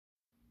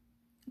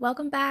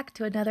Welcome back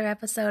to another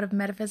episode of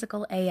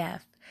Metaphysical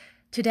AF.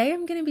 Today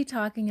I'm going to be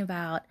talking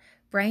about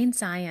brain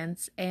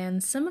science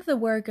and some of the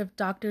work of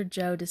Dr.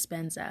 Joe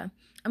Dispenza.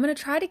 I'm going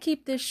to try to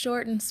keep this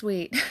short and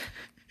sweet,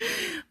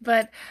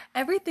 but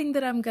everything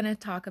that I'm going to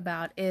talk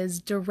about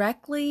is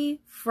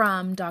directly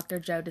from Dr.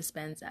 Joe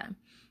Dispenza.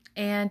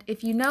 And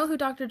if you know who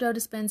Dr. Joe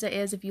Dispenza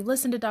is, if you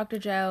listen to Dr.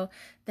 Joe,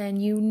 then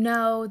you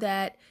know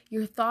that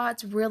your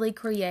thoughts really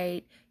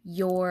create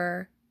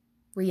your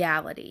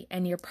reality,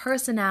 and your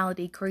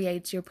personality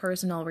creates your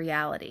personal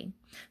reality.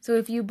 So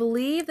if you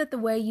believe that the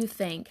way you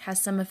think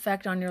has some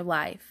effect on your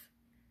life,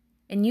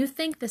 and you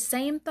think the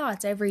same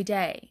thoughts every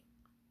day,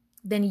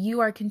 then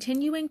you are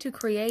continuing to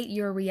create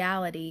your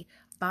reality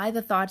by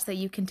the thoughts that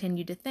you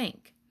continue to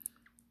think.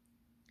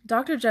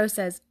 Dr. Joe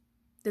says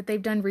that they've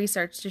done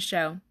research to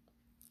show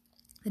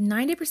that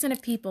 90%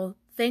 of people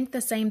think the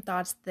same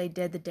thoughts that they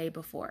did the day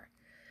before.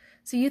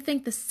 So you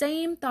think the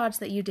same thoughts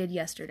that you did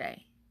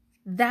yesterday.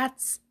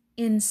 That's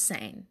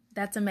insane.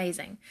 That's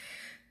amazing.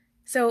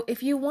 So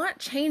if you want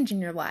change in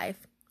your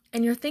life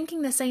and you're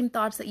thinking the same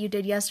thoughts that you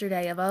did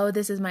yesterday of, oh,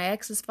 this is my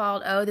ex's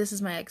fault, oh, this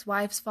is my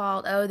ex-wife's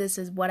fault, oh, this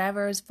is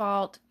whatever's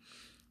fault,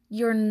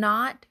 you're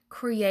not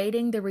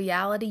creating the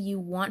reality you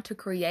want to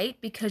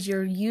create because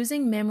you're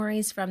using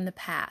memories from the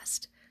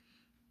past.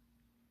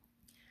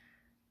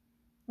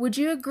 Would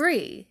you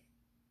agree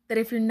that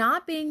if you're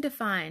not being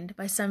defined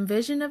by some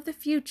vision of the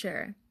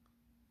future,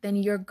 then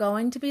you're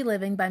going to be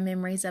living by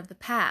memories of the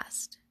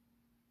past?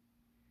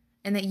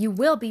 And that you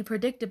will be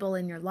predictable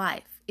in your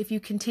life if you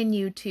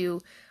continue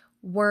to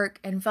work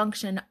and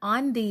function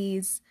on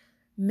these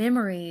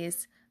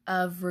memories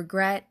of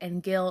regret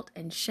and guilt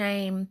and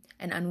shame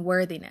and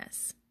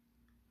unworthiness.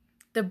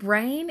 The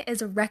brain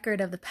is a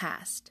record of the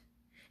past.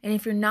 And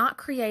if you're not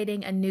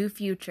creating a new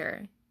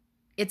future,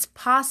 it's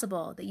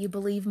possible that you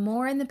believe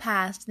more in the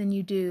past than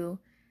you do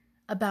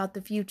about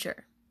the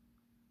future.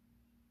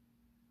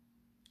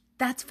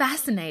 That's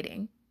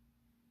fascinating.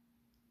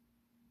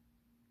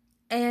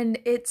 And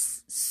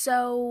it's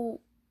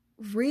so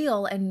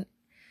real and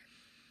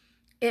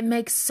it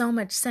makes so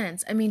much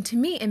sense. I mean, to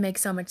me, it makes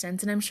so much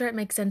sense. And I'm sure it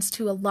makes sense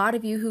to a lot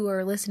of you who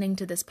are listening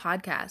to this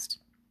podcast.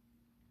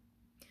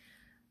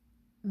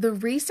 The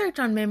research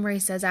on memory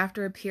says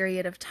after a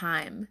period of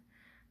time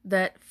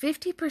that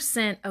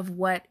 50% of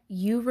what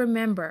you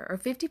remember or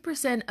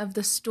 50% of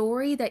the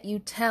story that you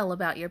tell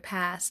about your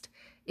past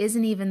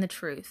isn't even the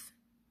truth.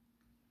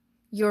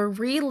 You're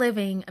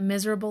reliving a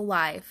miserable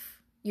life.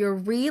 You're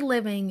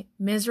reliving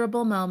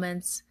miserable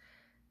moments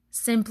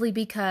simply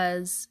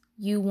because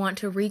you want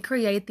to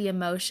recreate the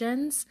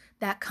emotions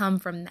that come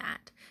from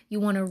that. You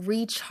want to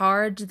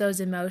recharge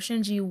those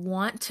emotions. You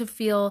want to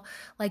feel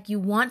like you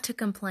want to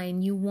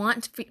complain. You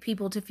want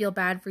people to feel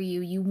bad for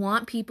you. You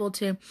want people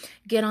to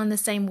get on the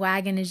same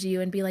wagon as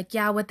you and be like,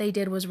 yeah, what they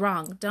did was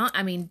wrong. Don't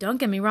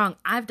get me wrong.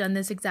 I've done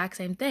this exact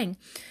same thing.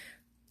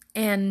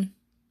 And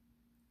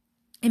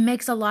it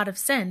makes a lot of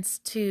sense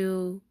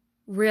to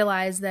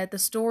realize that the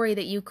story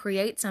that you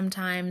create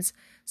sometimes,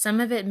 some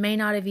of it may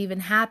not have even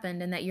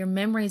happened and that your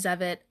memories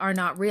of it are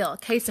not real.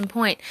 Case in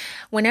point,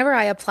 whenever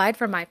I applied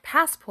for my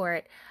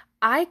passport,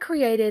 I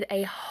created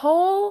a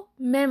whole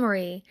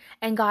memory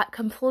and got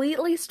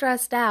completely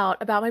stressed out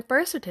about my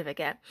birth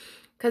certificate.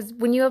 Because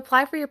when you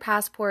apply for your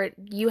passport,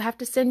 you have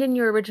to send in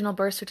your original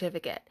birth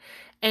certificate.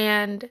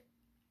 And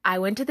I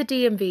went to the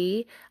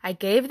DMV, I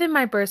gave them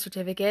my birth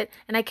certificate,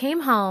 and I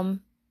came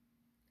home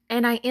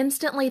and I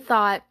instantly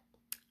thought,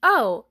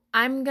 oh,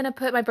 I'm going to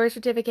put my birth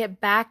certificate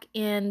back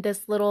in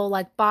this little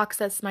box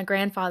that's my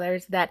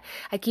grandfather's that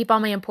I keep all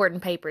my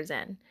important papers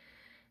in.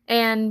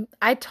 And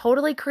I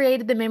totally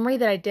created the memory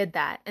that I did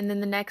that. And then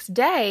the next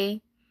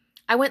day,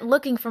 I went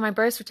looking for my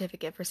birth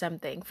certificate for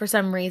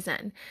some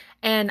reason.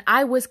 And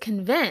I was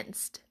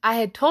convinced, I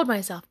had told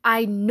myself,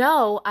 I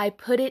know I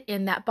put it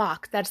in that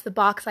box. That's the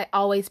box I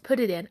always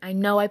put it in. I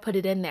know I put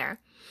it in there.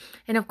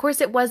 And of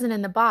course it wasn't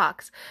in the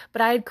box,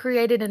 but I had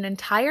created an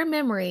entire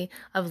memory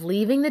of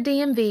leaving the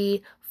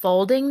DMV,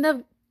 folding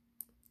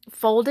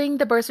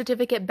the birth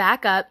certificate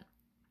back up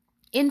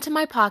into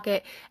my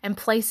pocket and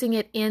placing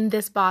it in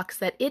this box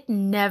that it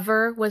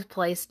never was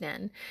placed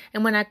in.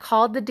 And when I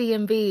called the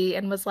DMV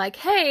and was like,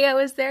 hey, I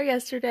was there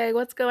yesterday,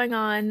 what's going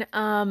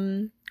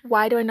on?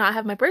 Why do I not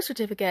have my birth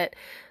certificate?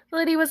 The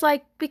lady was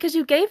like, because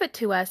you gave it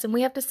to us and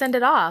we have to send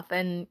it off.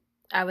 And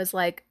I was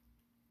like,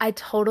 I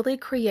totally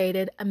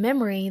created a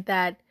memory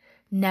that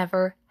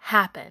never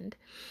happened.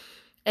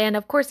 And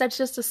of course, that's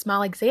just a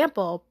small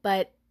example,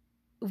 but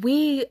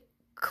we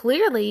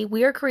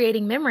are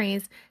creating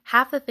memories.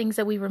 Half the things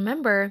that we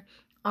remember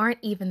aren't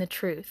even the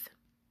truth.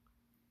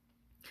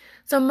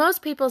 So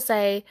most people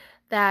say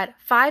that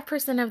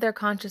 5% of their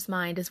conscious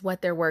mind is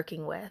what they're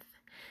working with.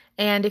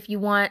 And if you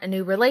want a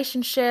new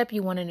relationship,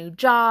 you want a new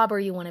job, or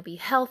you want to be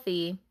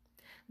healthy,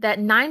 that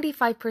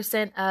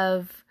 95%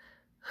 of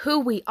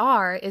who we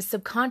are is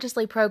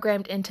subconsciously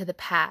programmed into the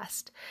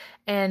past,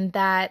 and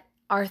that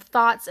our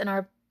thoughts and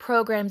our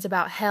programs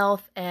about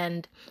health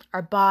and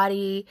our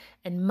body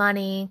and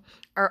money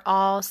are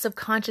all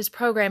subconscious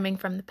programming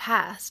from the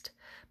past.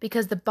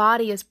 because the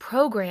body is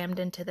programmed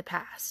into the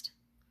past.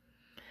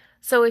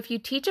 So if you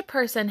teach a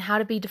person how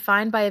to be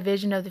defined by a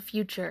vision of the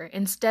future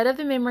instead of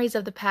the memories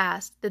of the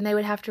past, then they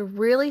would have to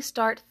really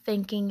start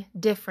thinking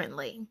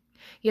differently.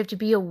 You have to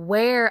be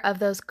aware of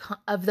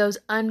those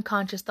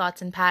unconscious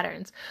thoughts and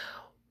patterns.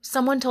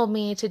 Someone told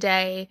me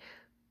today,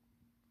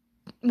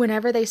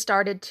 whenever they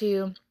started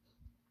to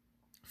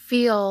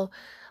feel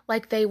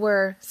like they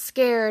were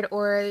scared,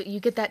 or you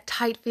get that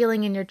tight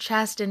feeling in your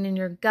chest and in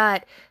your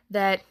gut,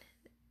 that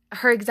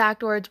her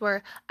exact words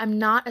were, "I'm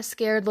not a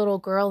scared little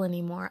girl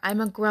anymore.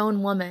 I'm a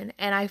grown woman,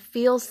 and I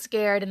feel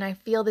scared, and I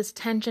feel this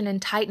tension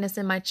and tightness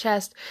in my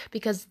chest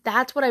because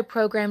that's what I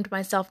programmed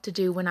myself to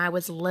do when I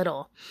was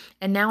little.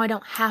 And now I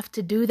don't have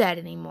to do that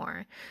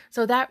anymore."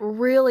 So that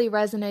really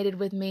resonated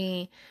with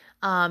me,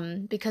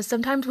 because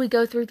sometimes we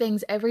go through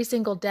things every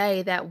single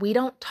day that we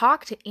don't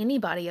talk to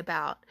anybody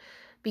about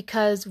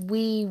because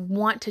we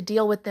want to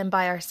deal with them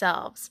by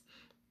ourselves.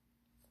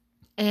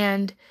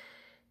 And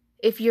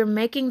if you're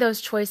making those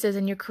choices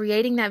and you're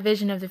creating that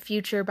vision of the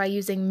future by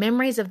using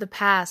memories of the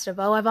past of,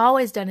 oh, I've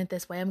always done it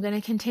this way, I'm going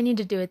to continue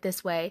to do it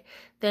this way,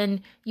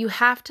 then you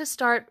have to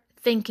start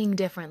thinking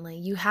differently.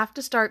 You have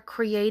to start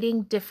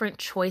creating different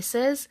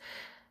choices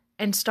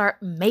and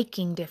start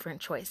making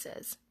different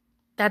choices.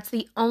 That's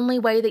the only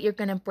way that you're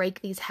going to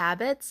break these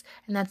habits,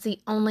 and that's the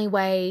only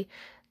way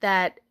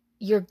that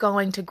you're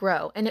going to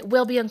grow. And it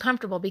will be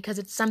uncomfortable because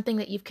it's something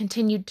that you've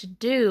continued to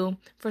do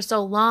for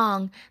so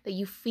long that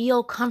you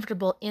feel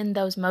comfortable in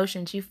those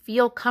motions. You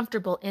feel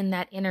comfortable in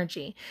that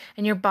energy.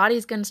 And your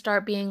body's going to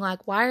start being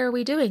like, why are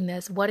we doing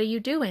this? What are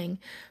you doing?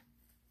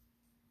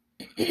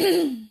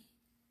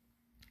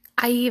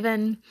 I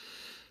even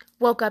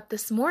woke up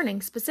this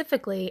morning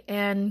specifically,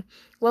 and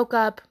woke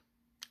up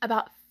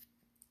about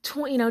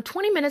 20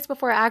 minutes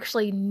before I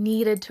actually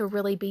needed to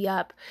really be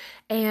up.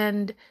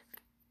 And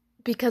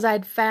because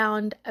I'd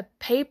found a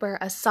paper,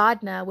 a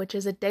sadhana, which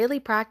is a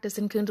daily practice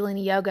in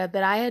Kundalini Yoga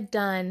that I had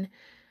done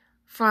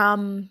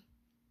for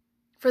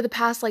the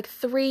past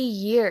 3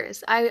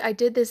 years. I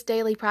did this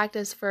daily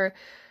practice for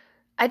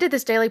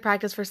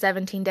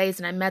 17 days,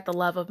 and I met the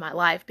love of my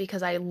life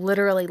because I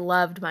literally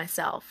loved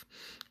myself.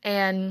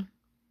 And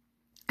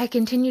I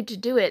continued to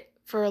do it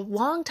for a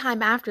long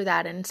time after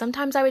that. And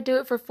sometimes I would do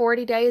it for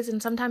 40 days and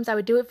sometimes I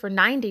would do it for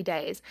 90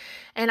 days.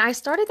 And I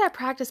started that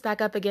practice back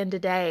up again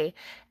today.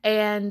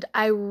 And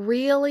I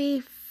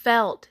really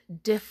felt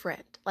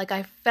different.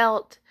 I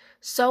felt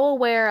so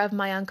aware of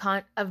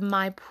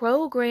my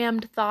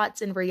programmed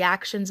thoughts and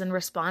reactions and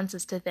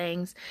responses to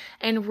things,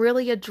 and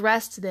really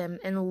addressed them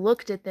and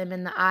looked at them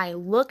in the eye,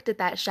 looked at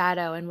that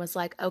shadow and was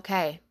like,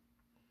 okay,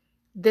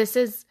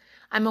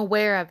 I'm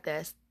aware of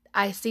this.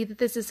 I see that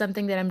this is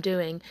something that I'm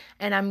doing,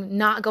 and I'm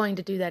not going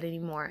to do that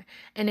anymore.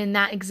 And in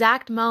that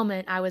exact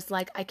moment, I was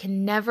like, I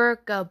can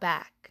never go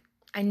back.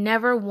 I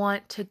never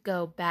want to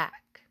go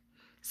back.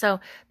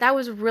 So that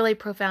was a really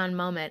profound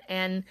moment.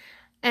 And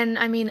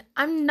I mean,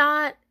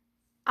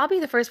 I'll be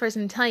the first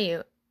person to tell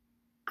you,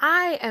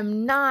 I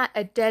am not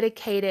a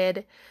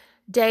dedicated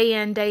day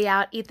in, day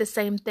out, eat the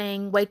same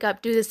thing, wake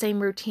up, do the same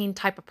routine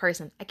type of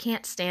person. I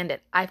can't stand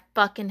it. I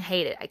fucking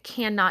hate it. I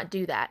cannot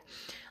do that.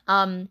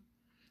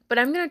 But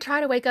I'm going to try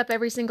to wake up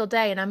every single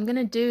day, and I'm going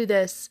to do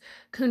this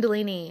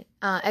Kundalini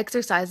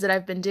exercise that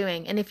I've been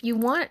doing. And if you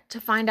want to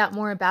find out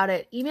more about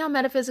it, email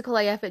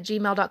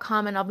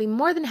metaphysicalaf@gmail.com, and I'll be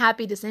more than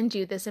happy to send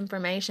you this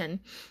information,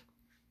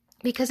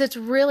 because it's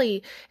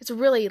really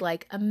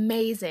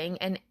amazing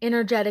and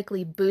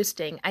energetically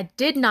boosting. I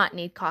did not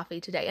need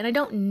coffee today, and I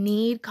don't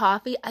need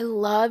coffee. I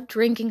love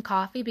drinking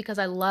coffee because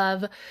I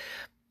love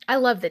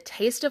the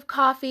taste of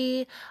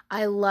coffee.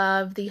 I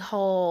love the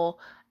whole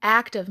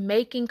act of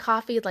making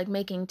coffee, like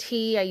making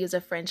tea. I use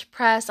a French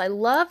press. I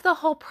love the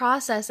whole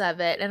process of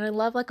it. And I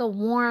love a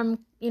warm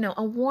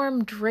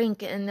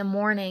drink in the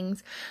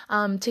mornings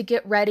to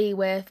get ready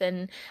with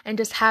and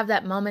just have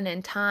that moment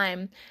in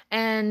time.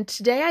 And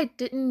today I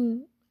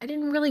didn't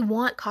really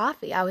want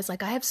coffee. I was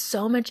like, I have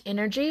so much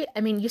energy.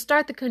 I mean, you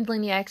start the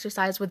Kundalini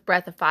exercise with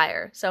breath of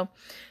fire. So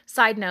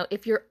side note,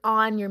 if you're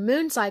on your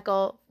moon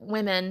cycle,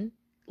 women,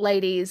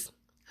 ladies,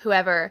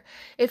 whoever,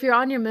 if you're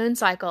on your moon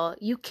cycle,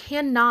 you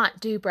cannot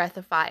do breath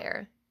of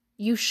fire.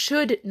 You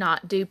should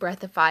not do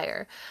breath of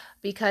fire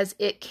because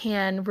it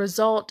can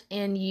result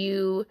in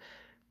you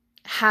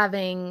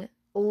having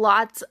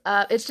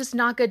it's just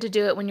not good to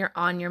do it when you're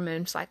on your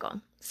moon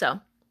cycle. So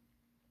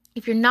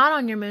if you're not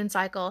on your moon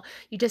cycle,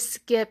 you just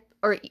skip,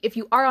 or if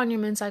you are on your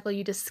moon cycle,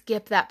 you just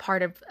skip that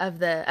part of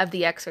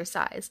the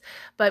exercise.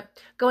 But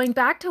going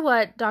back to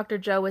what Dr.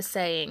 Joe was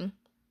saying,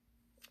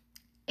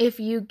 if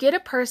you get a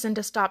person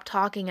to stop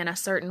talking in a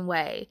certain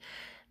way,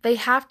 they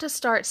have to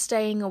start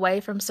staying away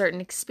from certain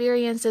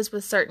experiences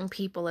with certain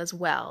people as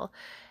well.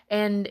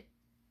 And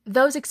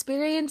those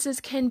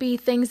experiences can be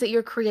things that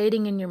you're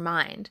creating in your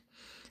mind.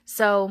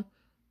 So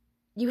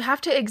you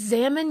have to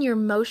examine your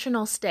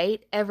emotional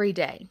state every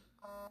day.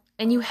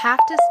 And you have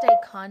to stay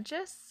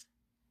conscious.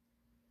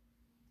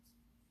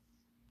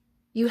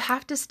 You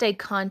have to stay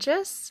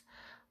conscious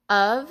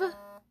of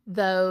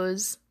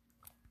those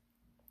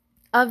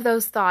of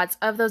those thoughts,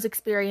 of those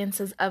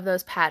experiences, of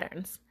those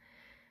patterns.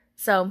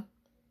 So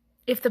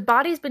if the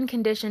body's been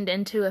conditioned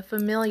into a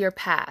familiar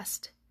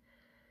past,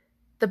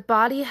 the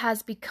body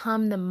has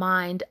become the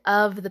mind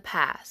of the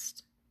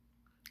past.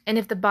 And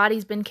if the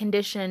body's been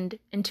conditioned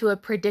into a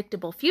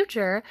predictable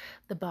future,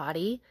 the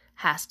body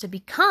has to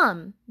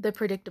become the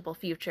predictable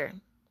future.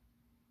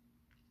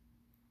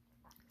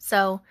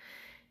 So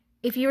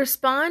if you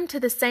respond to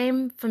the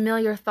same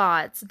familiar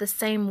thoughts the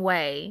same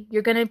way,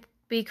 you're going to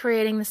be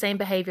creating the same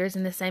behaviors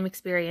and the same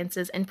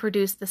experiences and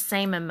produce the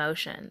same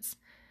emotions.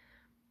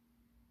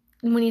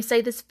 And when you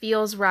say this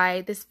feels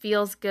right, this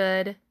feels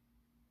good,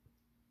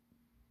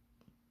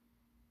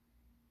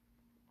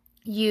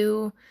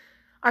 you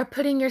are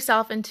putting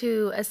yourself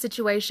into a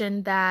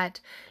situation that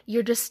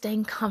you're just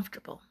staying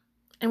comfortable.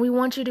 And we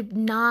want you to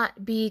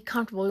not be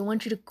comfortable. We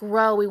want you to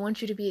grow. We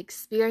want you to be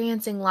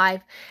experiencing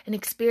life and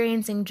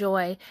experiencing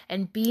joy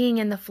and being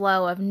in the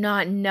flow of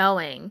not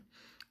knowing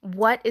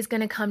what is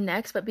going to come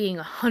next, but being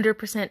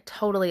 100%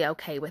 totally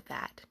okay with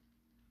that.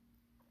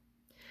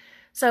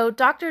 So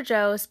Dr.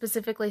 Joe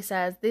specifically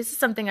says, this is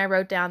something I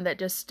wrote down that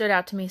just stood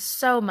out to me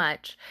so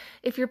much.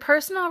 If your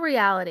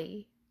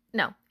personality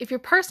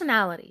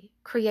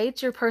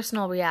creates your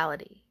personal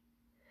reality,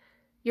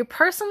 your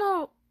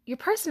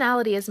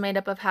personality is made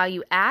up of how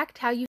you act,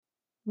 how you...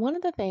 One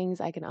of the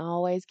things I can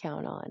always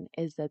count on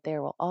is that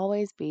there will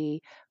always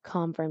be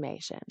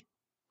confirmation.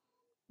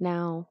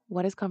 Now,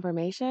 what is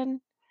confirmation?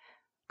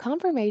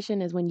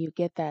 Confirmation is when you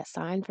get that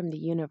sign from the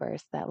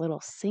universe, that little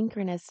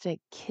synchronistic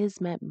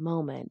kismet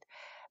moment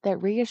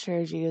that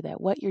reassures you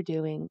that what you're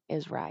doing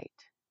is right.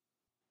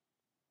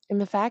 And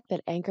the fact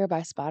that Anchor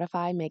by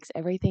Spotify makes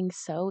everything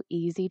so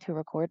easy to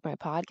record my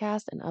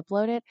podcast and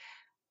upload it,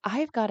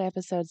 I've got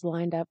episodes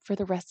lined up for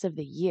the rest of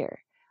the year,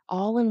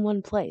 all in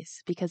one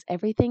place, because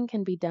everything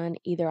can be done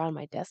either on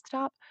my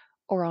desktop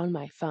or on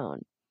my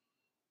phone.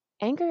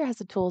 Anchor has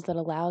the tools that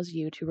allows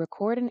you to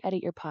record and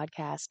edit your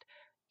podcast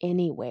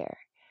anywhere,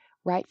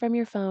 right from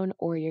your phone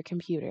or your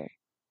computer.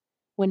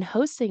 When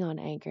hosting on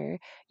Anchor,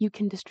 you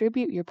can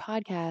distribute your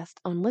podcast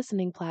on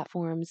listening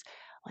platforms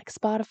like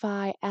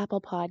Spotify,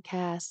 Apple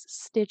Podcasts,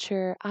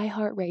 Stitcher,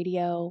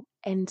 iHeartRadio,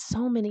 and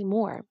so many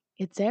more.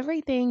 It's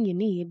everything you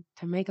need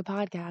to make a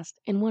podcast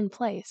in one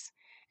place.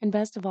 And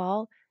best of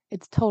all,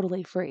 it's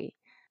totally free.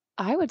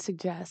 I would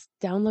suggest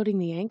downloading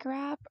the Anchor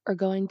app or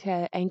going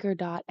to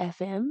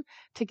anchor.fm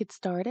to get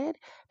started,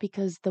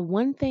 because the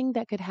one thing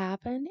that could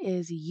happen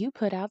is you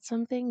put out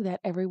something that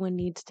everyone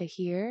needs to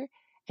hear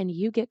and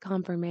you get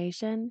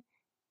confirmation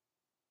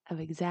of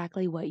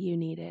exactly what you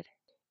needed.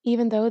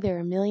 Even though there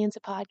are millions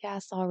of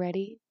podcasts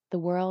already, the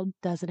world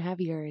doesn't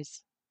have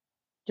yours.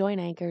 Join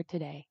Anchor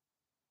today.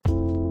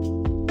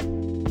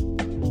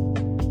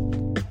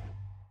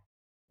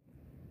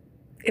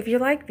 If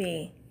you're like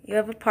me, you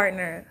have a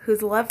partner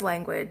whose love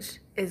language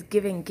is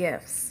giving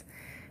gifts,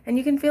 and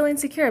you can feel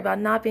insecure about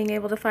not being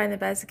able to find the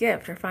best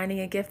gift or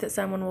finding a gift that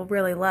someone will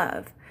really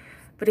love.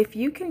 But if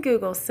you can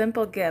Google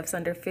simple gifts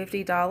under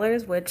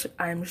 $50, which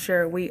I'm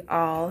sure we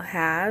all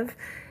have,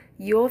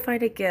 you will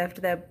find a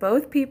gift that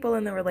both people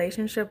in the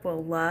relationship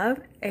will love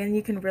and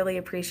you can really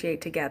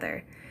appreciate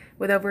together.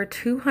 With over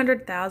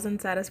 200,000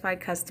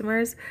 satisfied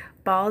customers,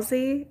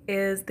 Ballsy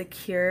is the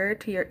cure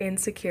to your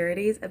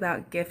insecurities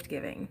about gift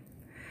giving.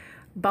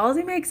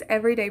 Ballsy makes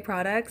everyday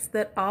products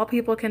that all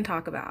people can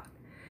talk about.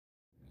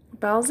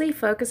 Ballsy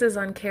focuses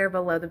on care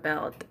below the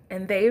belt,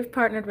 and they've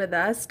partnered with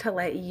us to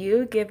let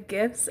you give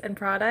gifts and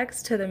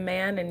products to the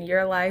man in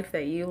your life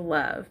that you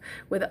love,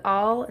 with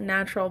all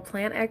natural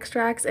plant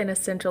extracts and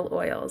essential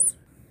oils.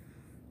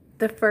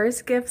 The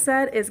first gift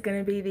set is going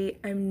to be the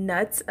I'm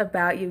Nuts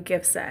About You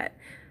gift set,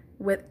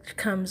 which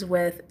comes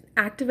with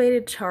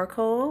activated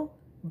charcoal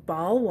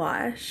ball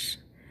wash,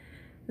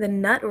 the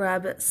Nut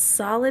Rub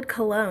Solid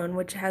Cologne,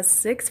 which has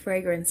 6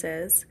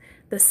 fragrances,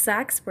 the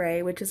Sack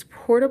Spray, which is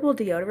portable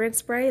deodorant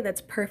spray that's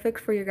perfect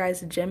for your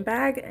guys' gym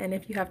bag and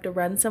if you have to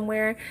run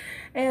somewhere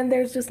and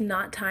there's just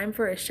not time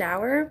for a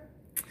shower.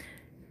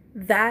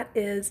 That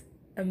is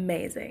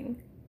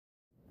amazing.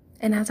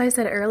 And as I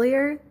said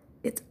earlier,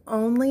 it's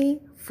only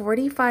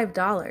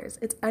 $45.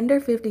 It's under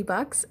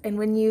 $50, and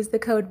when you use the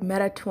code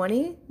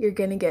META20, you're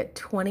going to get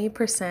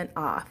 20%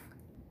 off.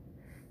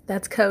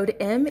 That's code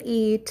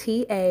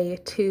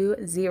META20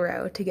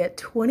 to get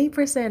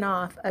 20%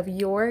 off of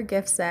your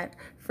gift set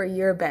for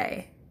your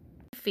bae.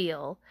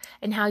 Feel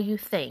and how you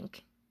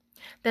think.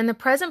 Then the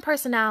present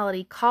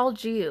personality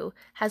called you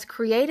has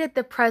created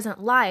the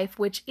present life,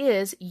 which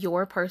is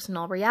your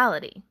personal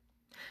reality.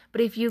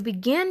 But if you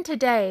begin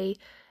today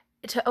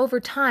to over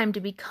time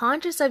to be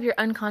conscious of your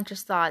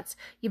unconscious thoughts,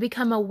 you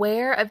become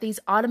aware of these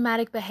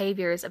automatic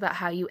behaviors about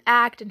how you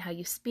act and how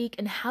you speak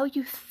and how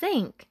you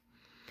think.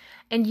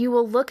 And you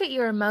will look at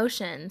your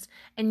emotions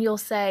and you'll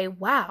say,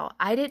 wow,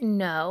 I didn't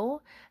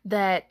know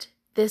that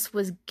this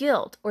was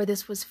guilt or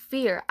this was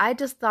fear. I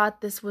just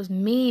thought this was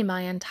me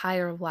my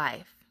entire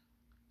life.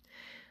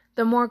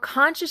 The more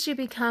conscious you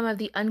become of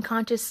the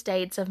unconscious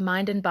states of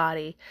mind and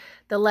body,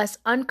 the less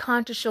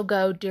unconscious you'll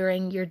go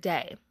during your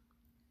day.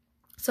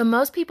 So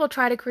most people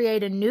try to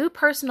create a new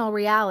personal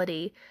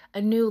reality,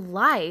 a new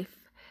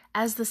life,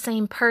 as the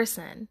same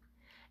person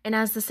and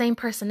as the same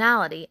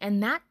personality,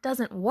 and that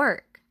doesn't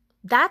work.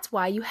 That's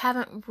why you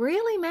haven't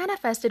really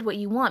manifested what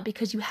you want,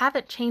 because you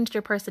haven't changed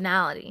your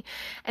personality.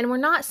 And we're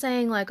not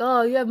saying like,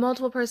 oh, you have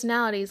multiple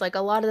personalities. Like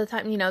a lot of the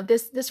time,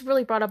 this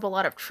really brought up a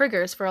lot of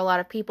triggers for a lot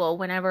of people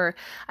whenever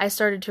I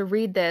started to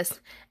read this,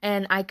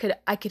 and I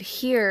could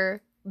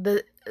hear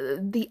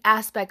the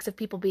aspects of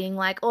people being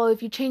like, oh,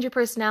 if you change your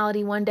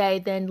personality one day,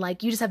 then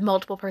like you just have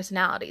multiple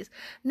personalities.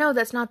 No,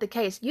 that's not the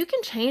case. You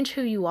can change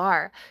who you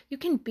are. You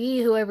can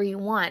be whoever you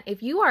want.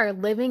 If you are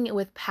living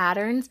with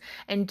patterns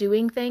and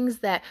doing things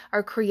that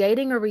are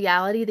creating a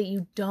reality that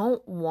you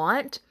don't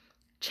want,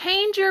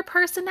 change your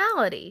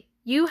personality.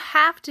 You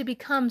have to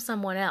become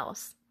someone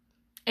else.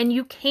 And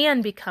you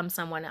can become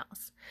someone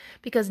else.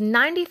 Because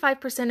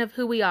 95% of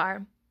who we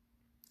are,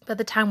 by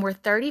the time we're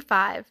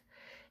 35,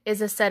 is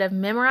a set of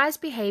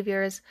memorized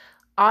behaviors,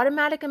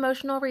 automatic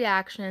emotional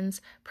reactions,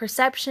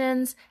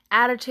 perceptions,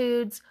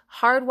 attitudes,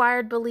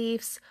 hardwired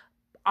beliefs,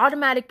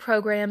 automatic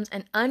programs,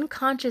 and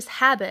unconscious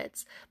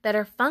habits that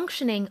are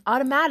functioning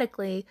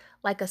automatically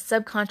like a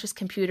subconscious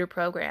computer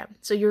program.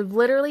 So you're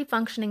literally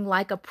functioning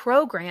like a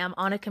program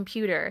on a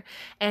computer,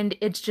 and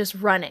it's just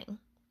running.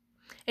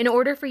 In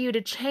order for you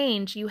to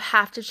change, you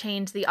have to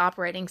change the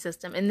operating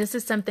system. And this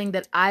is something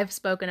that I've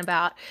spoken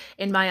about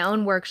in my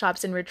own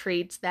workshops and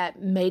retreats that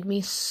made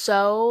me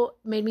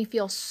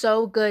feel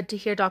so good to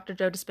hear Dr.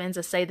 Joe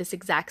Dispenza say this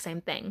exact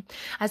same thing.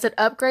 I said,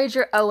 upgrade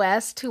your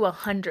OS to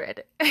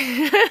 100.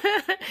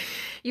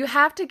 You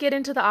have to get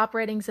into the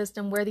operating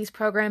system where these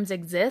programs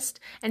exist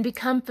and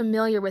become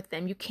familiar with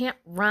them. You can't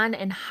run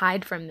and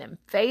hide from them.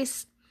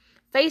 Face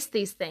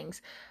these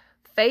things.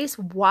 Face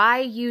why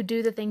you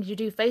do the things you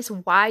do. Face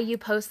why you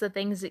post the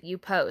things that you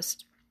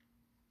post.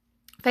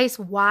 Face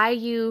why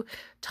you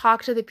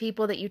talk to the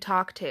people that you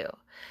talk to.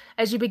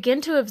 As you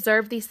begin to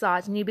observe these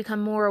thoughts and you become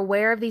more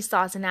aware of these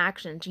thoughts and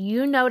actions,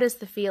 you notice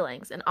the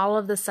feelings, and all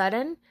of a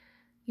sudden,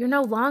 you're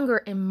no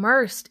longer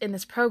immersed in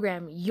this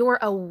program. You're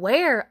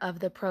aware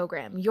of the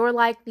program. You're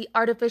like the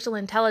artificial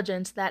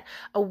intelligence that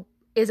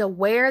is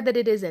aware that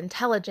it is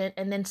intelligent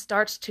and then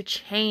starts to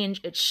change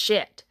its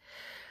shit.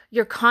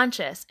 You're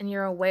conscious and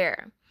you're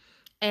aware.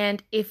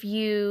 And if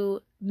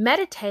you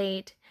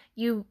meditate,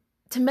 to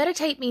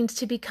meditate means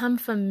to become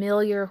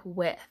familiar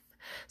with.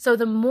 So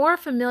the more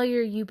familiar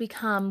you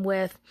become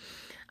with,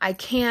 I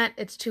can't,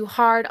 it's too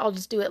hard, I'll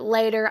just do it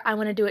later, I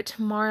want to do it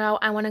tomorrow,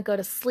 I want to go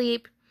to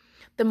sleep,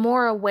 the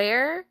more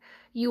aware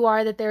you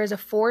are that there is a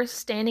force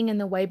standing in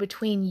the way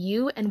between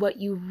you and what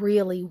you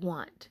really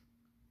want.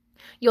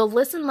 You'll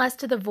listen less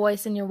to the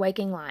voice in your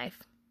waking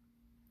life,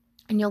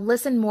 and you'll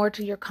listen more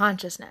to your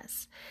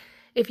consciousness.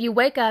 If you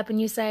wake up and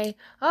you say,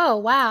 oh,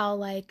 wow,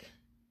 like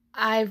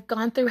I've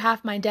gone through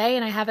half my day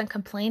and I haven't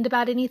complained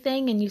about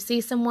anything, and you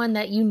see someone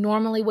that you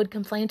normally would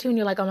complain to and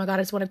you're like, oh my God,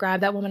 I just want to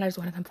grab that woman, I just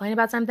want to complain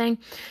about something.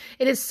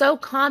 It is so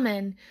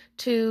common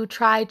to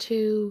try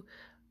to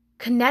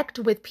connect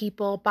with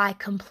people by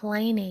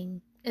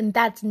complaining. And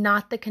that's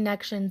not the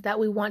connections that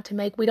we want to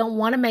make. We don't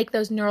want to make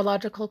those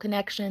neurological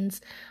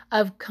connections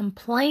of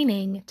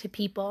complaining to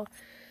people.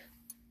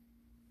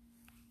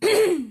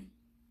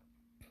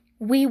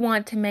 We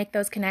want to make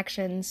those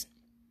connections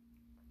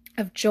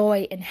of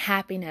joy and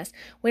happiness.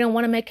 We don't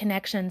want to make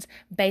connections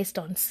based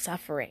on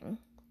suffering,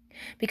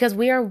 because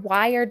we are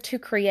wired to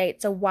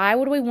create. So why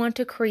would we want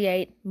to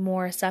create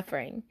more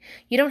suffering?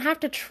 You don't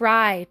have to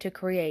try to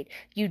create.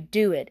 You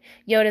do it.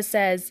 Yoda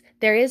says,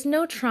 there is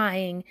no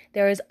trying,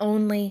 there is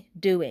only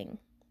doing.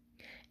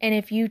 And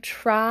if you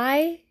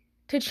try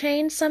to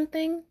change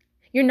something,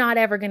 you're not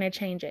ever going to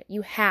change it.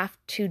 You have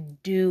to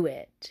do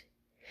it.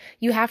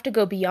 You have to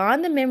go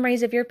beyond the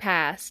memories of your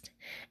past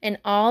and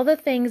all the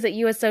things that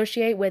you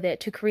associate with it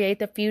to create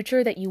the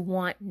future that you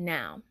want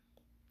now.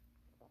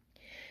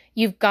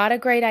 You've got a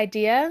great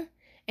idea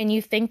and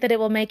you think that it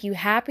will make you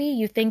happy.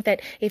 You think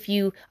that if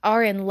you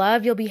are in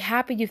love, you'll be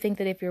happy. You think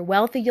that if you're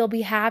wealthy, you'll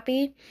be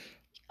happy.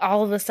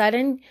 All of a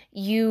sudden,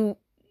 you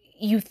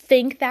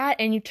think that,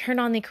 and you turn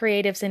on the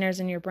creative centers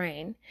in your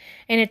brain.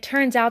 And it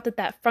turns out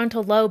that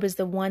frontal lobe is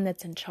the one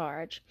that's in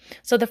charge.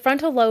 So the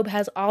frontal lobe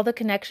has all the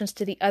connections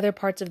to the other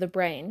parts of the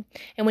brain.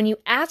 And when you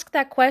ask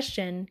that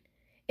question,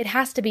 it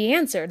has to be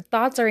answered.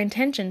 Thoughts are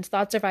intentions.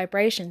 Thoughts are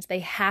vibrations. They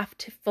have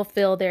to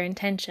fulfill their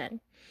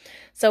intention.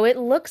 So it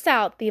looks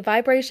out, the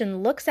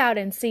vibration looks out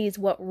and sees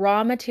what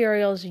raw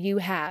materials you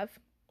have.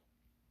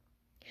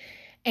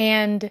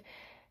 And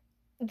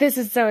this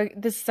is so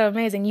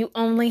amazing. You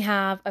only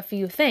have a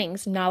few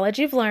things: knowledge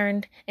you've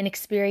learned and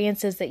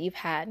experiences that you've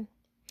had.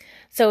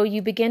 So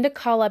you begin to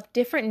call up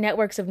different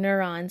networks of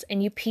neurons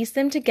and you piece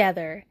them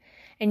together,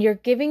 and you're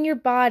giving your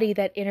body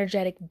that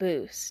energetic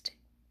boost.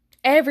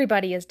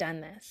 Everybody has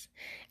done this.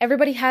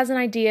 Everybody has an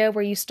idea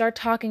where you start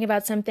talking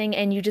about something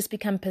and you just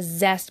become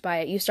possessed by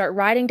it. You start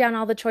writing down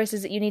all the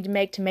choices that you need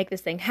to make this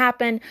thing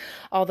happen,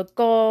 all the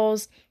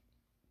goals,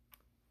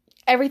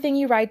 everything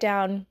you write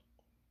down.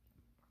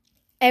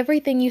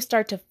 Everything you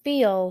start to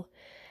feel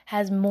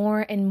has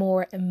more and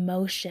more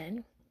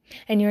emotion.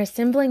 and you're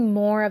assembling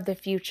more of the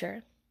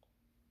future.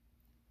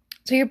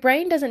 So your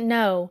brain doesn't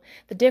know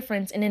the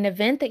difference in an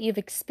event that you've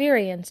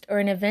experienced or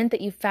an event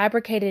that you've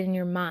fabricated in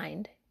your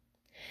mind.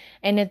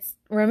 And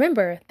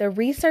remember, the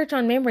research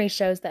on memory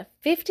shows that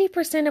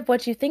 50% of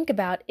what you think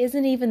about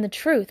isn't even the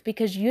truth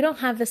because you don't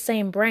have the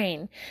same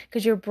brain,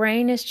 because your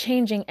brain is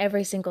changing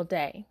every single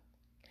day.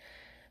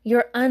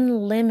 You're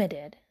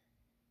unlimited.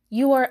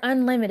 You are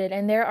unlimited,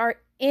 and there are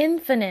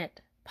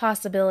infinite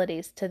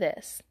possibilities to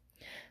this.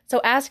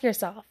 So ask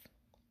yourself,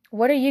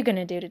 what are you going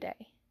to do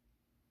today?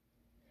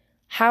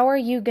 How are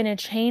you going to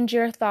change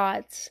your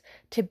thoughts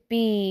to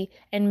be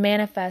and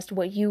manifest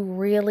what you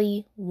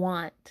really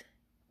want?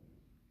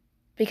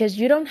 Because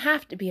you don't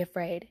have to be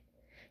afraid.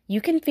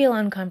 You can feel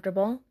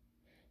uncomfortable.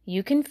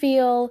 You can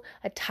feel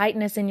a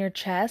tightness in your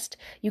chest.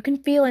 You can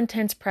feel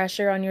intense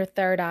pressure on your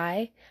third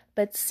eye,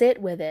 but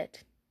sit with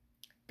it.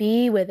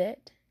 Be with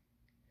it.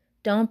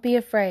 Don't be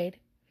afraid,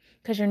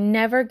 because you're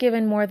never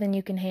given more than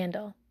you can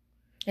handle.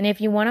 And if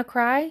you want to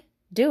cry,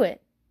 do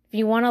it. If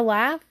you want to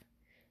laugh,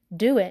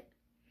 do it.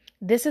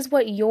 This is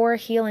what your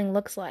healing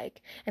looks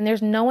like, and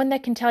there's no one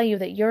that can tell you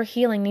that your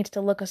healing needs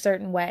to look a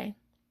certain way.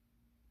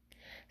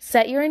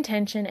 Set your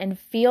intention and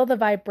feel the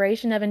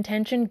vibration of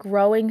intention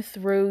growing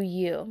through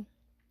you,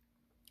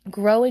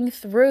 growing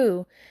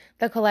through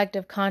the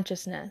collective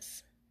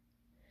consciousness.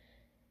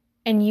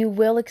 And you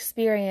will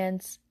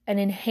experience an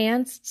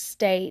enhanced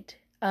state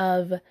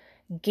of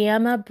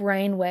gamma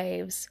brain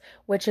waves,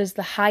 which is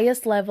the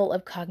highest level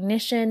of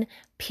cognition,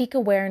 peak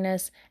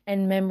awareness,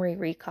 and memory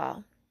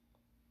recall.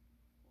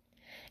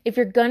 If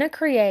you're going to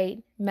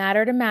create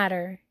matter to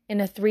matter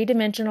in a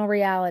 3-dimensional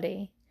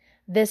reality,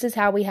 this is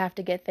how we have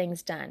to get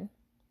things done.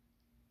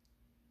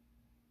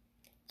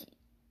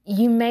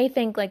 You may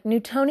think, like,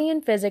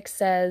 Newtonian physics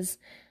says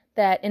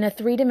that in a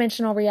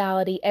 3-dimensional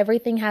reality,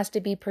 everything has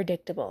to be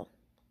predictable.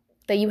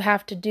 That you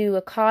have to do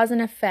a cause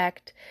and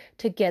effect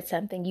to get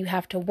something. You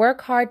have to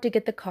work hard to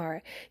get the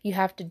car. You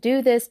have to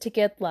do this to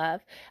get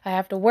love. I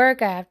have to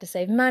work. I have to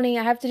save money.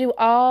 I have to do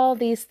all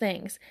these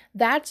things.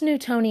 That's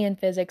Newtonian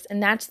physics,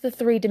 and that's the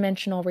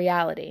 3-dimensional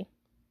reality.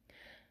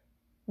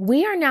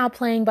 We are now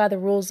playing by the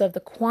rules of the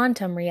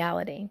quantum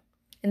reality.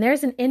 And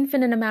there's an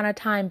infinite amount of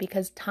time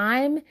because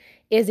time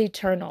is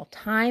eternal.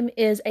 Time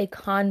is a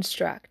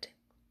construct.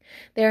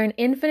 There are an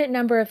infinite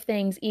number of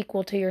things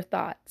equal to your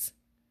thoughts.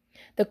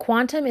 The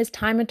quantum is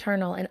time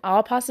eternal, and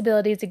all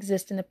possibilities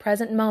exist in the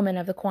present moment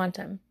of the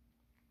quantum.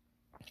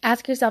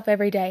 Ask yourself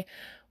every day,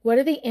 what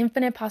are the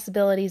infinite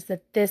possibilities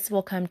that this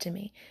will come to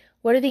me?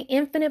 What are the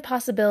infinite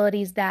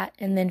possibilities that,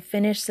 and then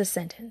finish the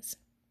sentence.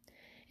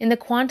 In the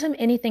quantum,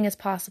 anything is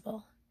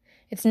possible.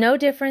 It's no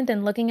different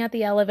than looking at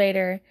the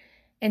elevator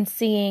and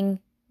seeing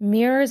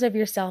mirrors of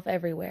yourself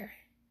everywhere.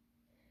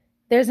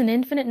 There's an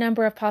infinite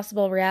number of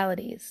possible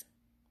realities.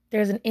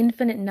 There's an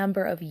infinite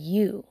number of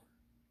you.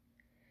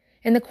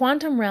 In the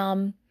quantum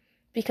realm,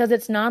 because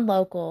it's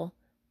non-local,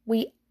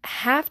 we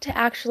have to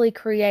actually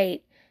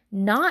create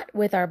not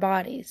with our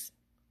bodies.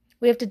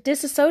 We have to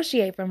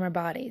disassociate from our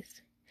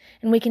bodies.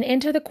 And we can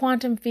enter the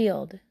quantum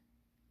field,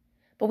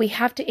 but we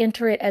have to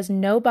enter it as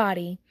no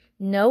body,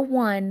 no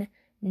one,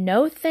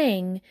 no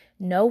thing,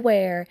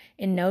 nowhere,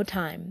 in no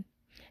time,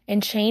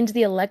 and change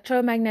the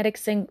electromagnetic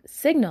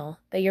signal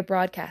that you're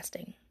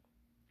broadcasting.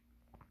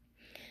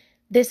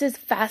 This is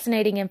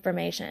fascinating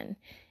information.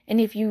 And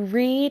if you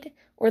read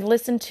or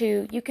listen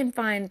to, you can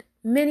find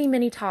many,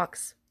 many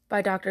talks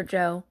by Dr.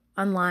 Joe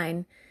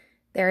online.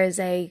 There is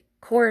a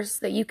course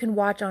that you can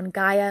watch on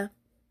Gaia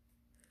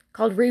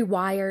called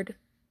Rewired.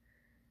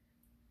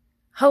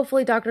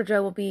 Hopefully Dr.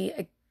 Joe will be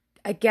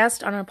a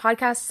guest on our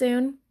podcast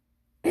soon.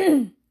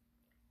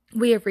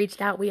 We have reached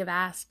out, we have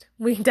asked.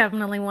 We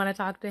definitely want to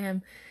talk to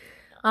him,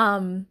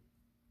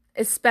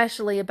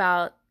 especially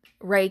about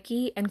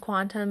Reiki and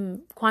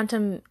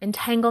quantum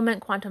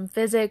entanglement, quantum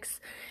physics,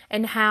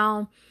 and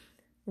how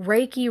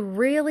Reiki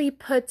really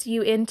puts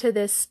you into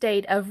this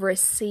state of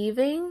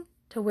receiving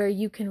to where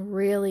you can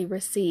really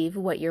receive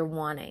what you're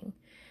wanting.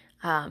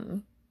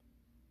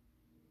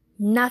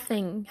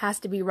 Nothing has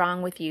to be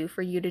wrong with you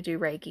for you to do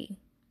Reiki.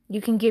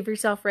 You can give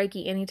yourself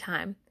Reiki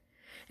anytime.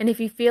 And if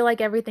you feel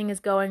like everything is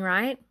going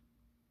right,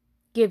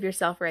 give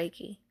yourself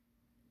Reiki.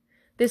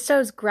 This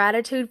shows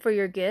gratitude for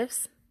your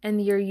gifts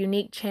and your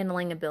unique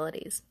channeling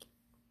abilities.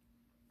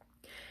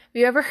 Have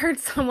you ever heard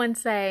someone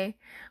say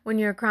when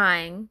you're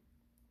crying,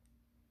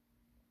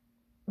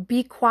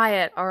 be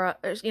quiet, or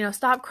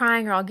stop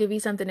crying or I'll give you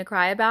something to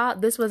cry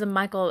about? This was a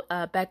Michael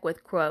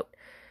Beckwith quote.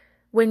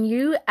 When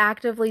you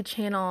actively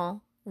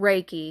channel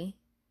Reiki,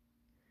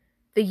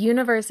 the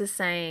universe is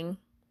saying,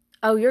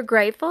 oh, you're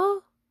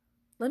grateful?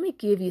 Let me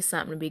give you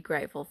something to be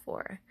grateful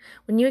for.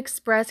 When you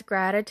express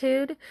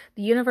gratitude,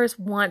 the universe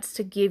wants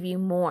to give you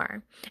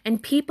more.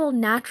 And people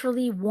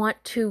naturally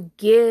want to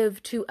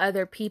give to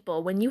other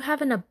people. When you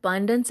have an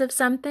abundance of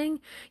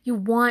something, you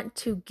want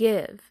to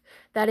give.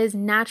 That is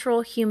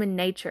natural human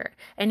nature.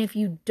 And if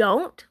you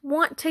don't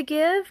want to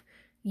give,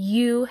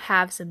 you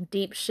have some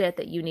deep shit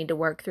that you need to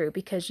work through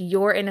because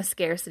you're in a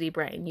scarcity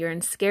brain. You're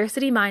in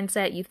scarcity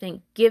mindset. You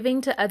think giving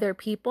to other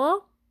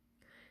people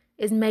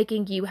is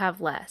making you have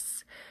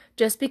less.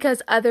 Just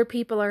because other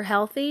people are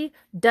healthy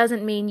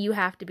doesn't mean you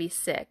have to be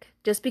sick.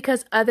 Just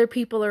because other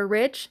people are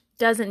rich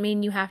doesn't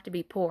mean you have to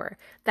be poor.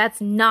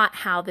 That's not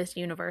how this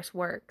universe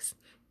works.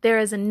 There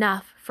is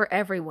enough for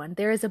everyone.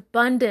 There is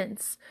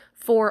abundance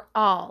for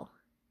all.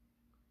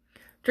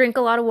 Drink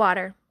a lot of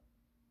water,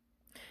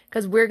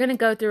 because we're going to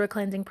go through a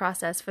cleansing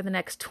process for the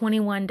next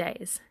 21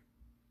 days.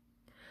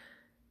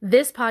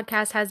 This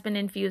podcast has been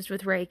infused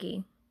with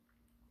Reiki.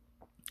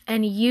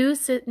 And you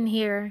sitting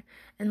here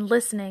and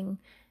listening,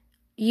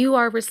 you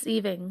are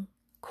receiving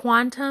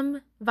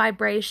quantum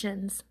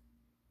vibrations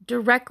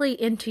directly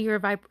into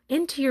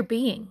your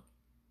being.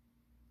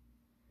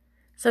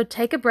 So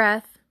take a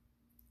breath,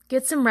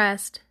 get some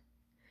rest,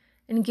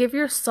 and give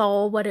your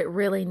soul what it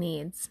really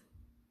needs.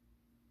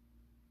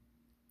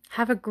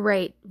 Have a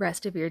great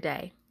rest of your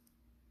day.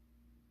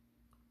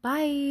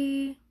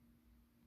 Bye.